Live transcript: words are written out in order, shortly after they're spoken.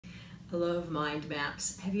I love mind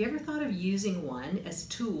maps. Have you ever thought of using one as a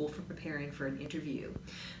tool for preparing for an interview?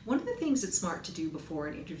 One of the things that's smart to do before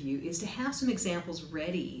an interview is to have some examples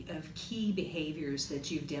ready of key behaviors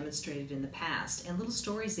that you've demonstrated in the past and little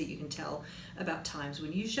stories that you can tell about times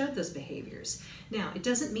when you showed those behaviors. Now, it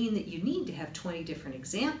doesn't mean that you need to have 20 different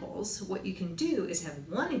examples. What you can do is have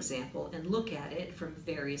one example and look at it from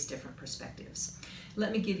various different perspectives.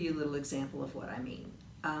 Let me give you a little example of what I mean.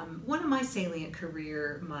 One of my salient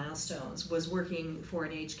career milestones was working for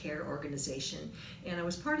an aged care organization, and I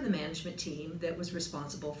was part of the management team that was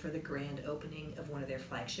responsible for the grand opening of one of their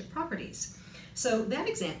flagship properties. So that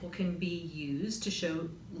example can be used to show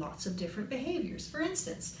lots of different behaviors. For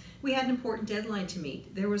instance, we had an important deadline to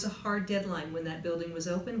meet. There was a hard deadline when that building was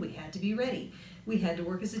open. We had to be ready. We had to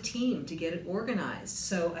work as a team to get it organized,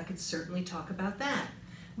 so I could certainly talk about that.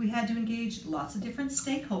 We had to engage lots of different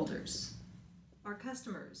stakeholders. Our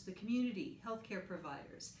customers, the community, healthcare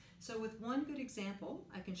providers. So with one good example,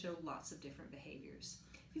 I can show lots of different behaviors.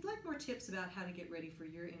 If you'd like more tips about how to get ready for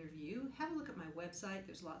your interview, have a look at my website.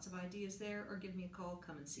 There's lots of ideas there, or give me a call,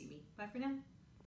 come and see me. Bye for now.